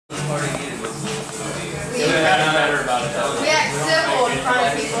We act civil in front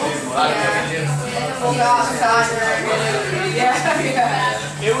of people. We'll go outside.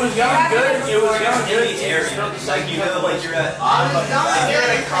 It was going good. It was going good. Like, you know, like you're at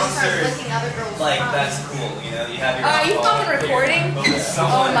a concert, like that's cool, you know, you have your Are you fucking recording?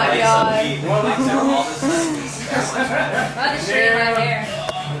 Oh my god. I'm just straighten my hair.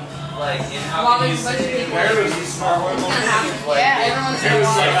 Like, in how can you say where was he smart? Yeah, everyone's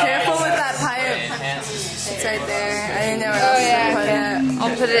Careful with that pipe. It's right there. I didn't know where else to put it.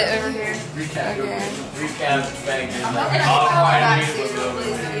 I'll put it over here. Okay. Recap thing.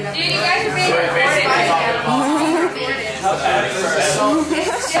 Dude, you guys are being recorded.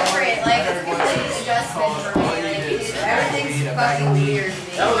 It's different. Like, it's completely adjustment for me. Like, everything's fucking weird to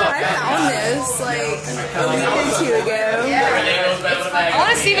me. I found this like a week or two ago. I want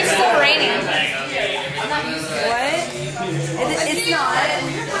to see if it's still raining. What? It's not.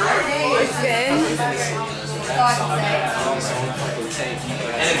 It's good. That's all I can say.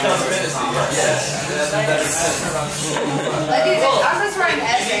 And it comes fantasy, yes. Like, dude, I'm just writing an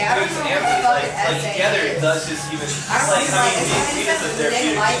essay. I don't know what the fucking Like, essay together it is. does just even, I like, don't I like mean, it's it's a such a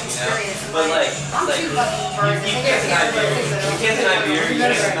big life therapeutic, you know? experience. But like, I'm too fucking you burnt. can't deny beer. You can't deny beer, you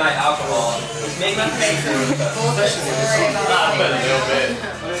can't deny alcohol. It's making things Bullshit story about But a little bit.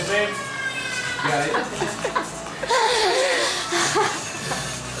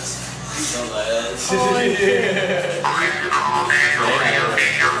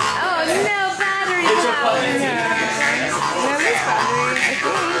 Oh no, battery. No, there's battery. I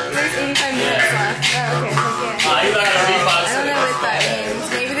think there's 85 minutes left. Oh, okay. I don't know what that means.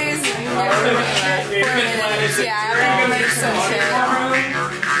 Maybe there's no left. 4 minutes. Yeah, I have to make some shit.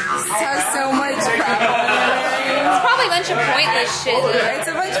 This has so much crap on it. It's probably a bunch of pointless shit. It's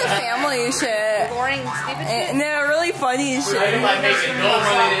a bunch of family shit. Boring, stupid shit. No, really funny shit. Like making no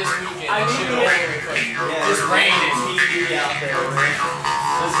money this weekend. This rain is heat out there.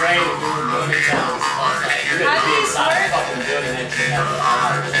 This rain is doing in town. You're gonna be inside the fucking building and shit.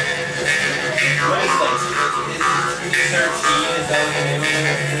 What is like, is 13, is that what the name of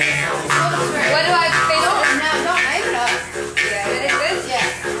it? What do I say? No, don't make it up. Yeah, it exists? Yeah.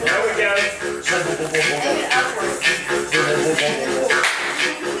 There we go. Make it upward.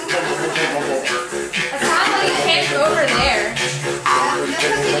 It sounds like you can't go over there. Yeah,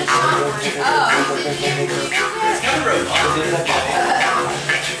 that's because you just want one. Oh. It's kind of robotic.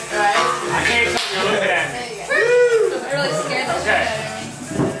 Right? I can't tell you look at me. There you go. I'm really scared that Okay.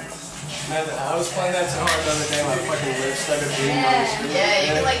 I was playing that so hard the other day, my fucking lips started bleeding on the screen. Yeah,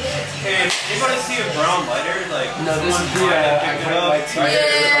 you can like do it. Hey, anybody see a brown lighter? Like, No, this is the I put my teeth.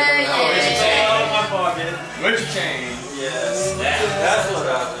 Oh, my pocket. Where'd you change? Yes. That's what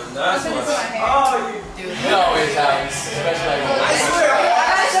happened. That's what happened. Oh, you always have, especially like I swear,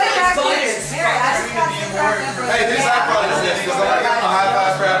 Hey, these iPod is this because I got a high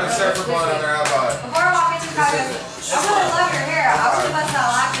five for having surfer blunt on their iPod. Before I walk into Chicago, I really love your hair. I wish that's not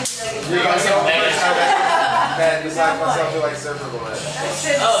like it. You guys don't that decide myself to like surfer blunt.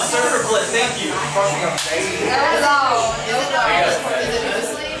 oh, surfer blit, thank you. Fucking amazing. That was all. Is it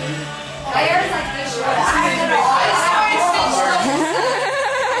loose sleeve? My hair's like this short. I have it all.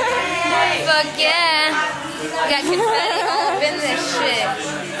 Fuck yeah. Got confetti all up in this shit.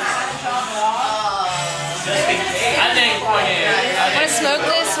 I think fucking. I'm gonna smoke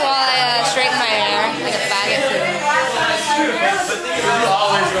this while I straighten my hair like a faggot. You're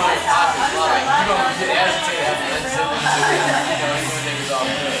always going to pop it. Like, you don't get agitated after that sip. You know, you think it's all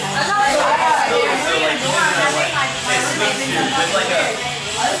good. So, like, you know, like, it sweeps you with like a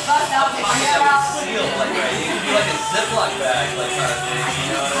seal, like, right? You can do like a Ziploc bag, like, kind of thing,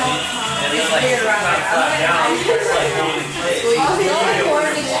 you know what I mean? And it's like, kind of flat down, it's like holding space.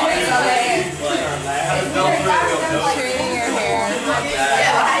 Straightening your hair.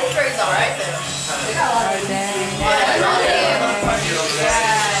 Yeah, my hair's alright though.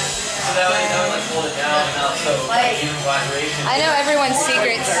 So that way you don't like hold it down and also use vibration. I know everyone's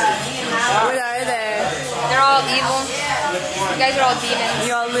secrets. What are they? They're all evil. You guys are all demons.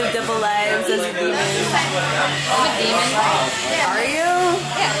 You all live double lives as demons. I'm a demon. Are you?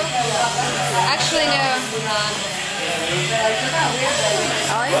 Yeah. Actually, no, I'm not.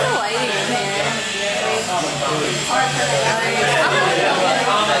 I like the lighting in here. I'm